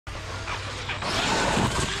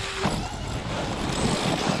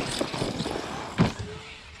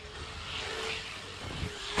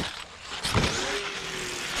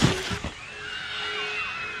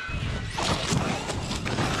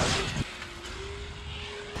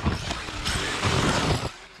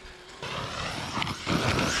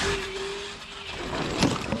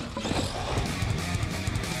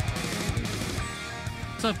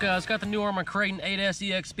What's up, guys? Got the new Arrma Kraton 8S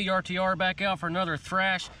EXB RTR back out for another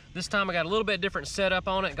thrash. This time I got a little bit different setup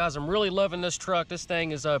on it. Guys, I'm really loving this truck. This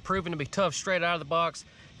thing is proven to be tough straight out of the box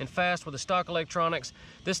and fast with the stock electronics.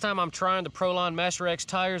 This time I'm trying the Proline Masher X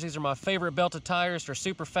tires. These are my favorite belted tires. They're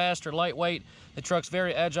super fast, they're lightweight. The truck's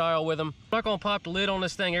very agile with them. I'm not gonna pop the lid on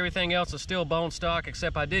this thing. Everything else is still bone stock,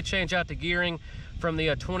 except I did change out the gearing from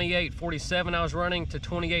the 2847 I was running to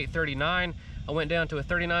 2839. I went down to a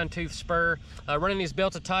 39 tooth spur. Running these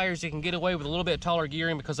belted tires, you can get away with a little bit taller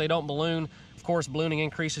gearing because they don't balloon. Of course, ballooning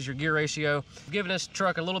increases your gear ratio. I've given this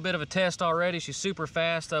truck a little bit of a test already. She's super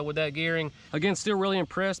fast with that gearing. Again, still really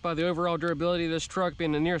impressed by the overall durability of this truck.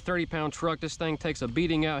 Being a near 30-pound truck, this thing takes a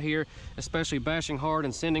beating out here, especially bashing hard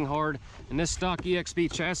and sending hard. And this stock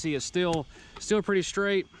EXB chassis is still pretty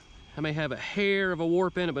straight. I may have a hair of a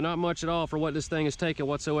warp in it, but not much at all for what this thing is taking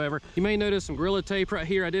whatsoever. You may notice some Gorilla Tape right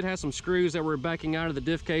here. I did have some screws that were backing out of the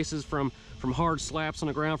diff cases from hard slaps on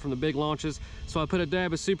the ground from the big launches. So I put a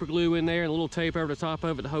dab of super glue in there and a little tape over the top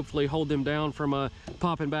of it to hopefully hold them down from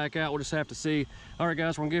popping back out. We'll just have to see. All right,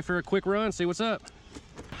 guys, we're gonna give her a quick run, see what's up.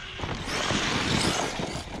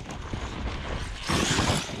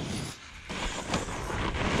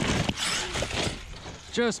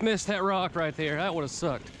 Just missed that rock right there. That would have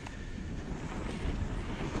sucked.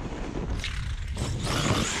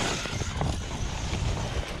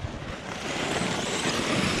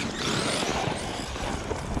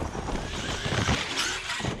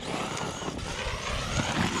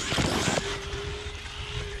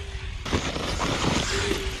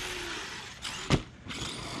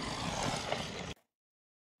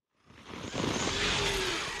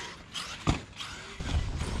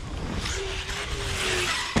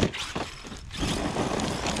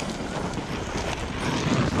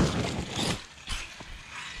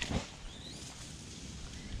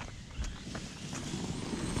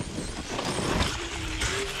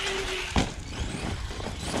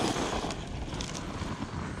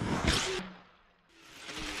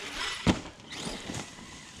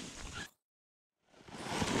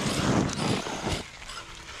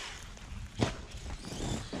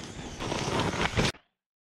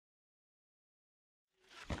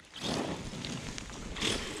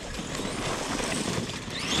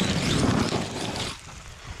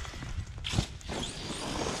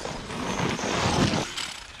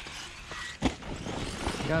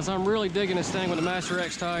 Guys, I'm really digging this thing with the Masher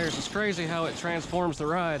X tires. It's crazy how it transforms the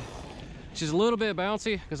ride. She's a little bit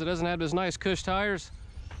bouncy because it doesn't have those nice cush tires,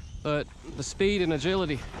 but the speed and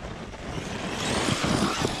agility.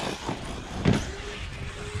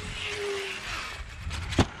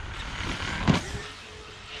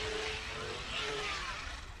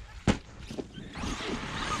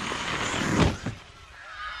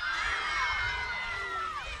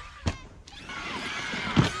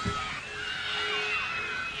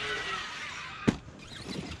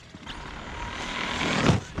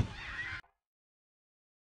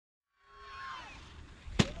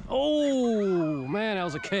 Oh man, that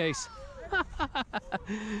was a case.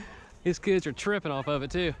 These kids are tripping off of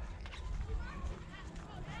it too.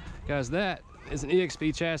 Guys, that is an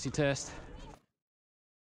EXB chassis test.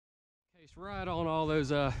 Case right on all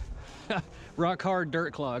those rock hard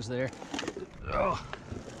dirt clods there.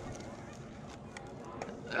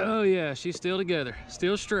 Oh yeah, she's still together,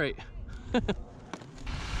 still straight.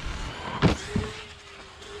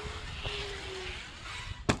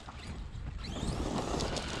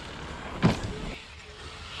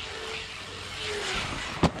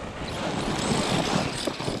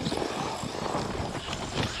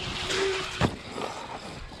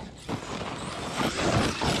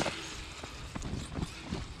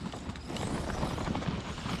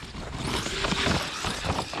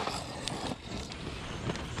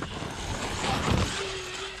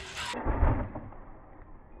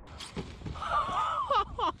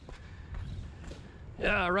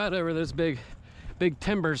 Yeah, right over those big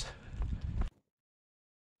timbers.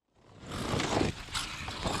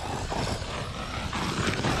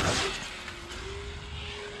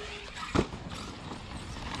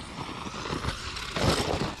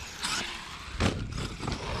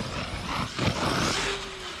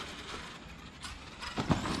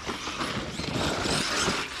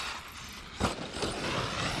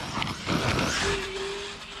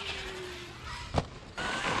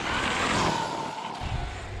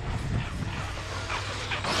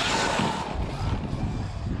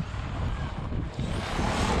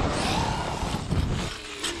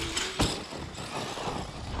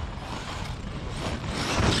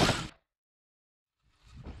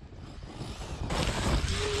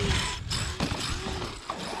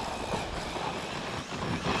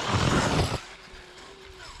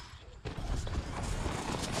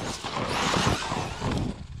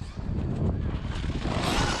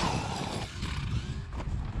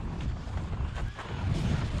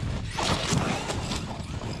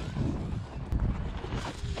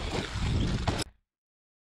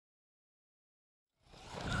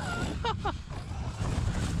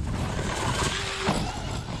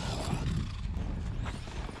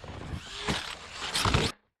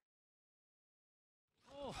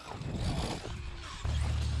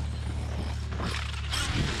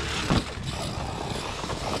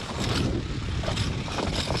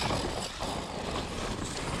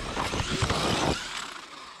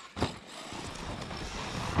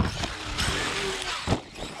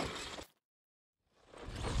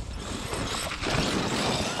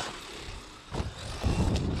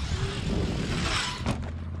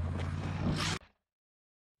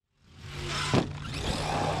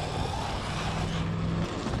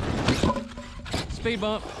 speed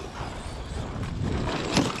bump.